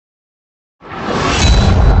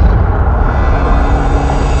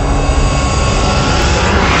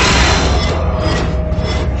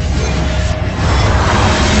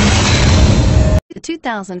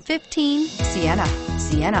2015 Sienna.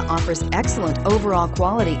 Sienna offers excellent overall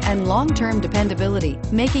quality and long-term dependability,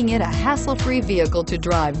 making it a hassle-free vehicle to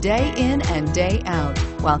drive day in and day out,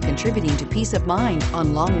 while contributing to peace of mind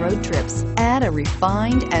on long road trips. Add a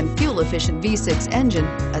refined and fuel-efficient V6 engine,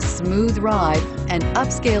 a smooth ride, and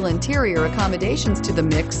upscale interior accommodations to the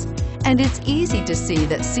mix, and it's easy to see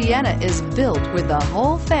that Sienna is built with the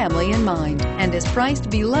whole family in mind and is priced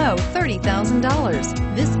below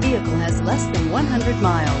 $30,000. This vehicle has less than 100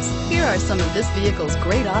 miles. Here are some of this vehicle's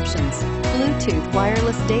great options: Bluetooth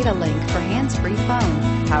wireless data link for hands-free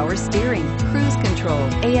phone, power steering, cruise control,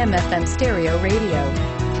 AM/FM stereo radio,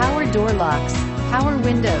 power door locks, power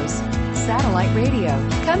windows, satellite radio.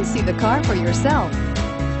 Come see the car for yourself.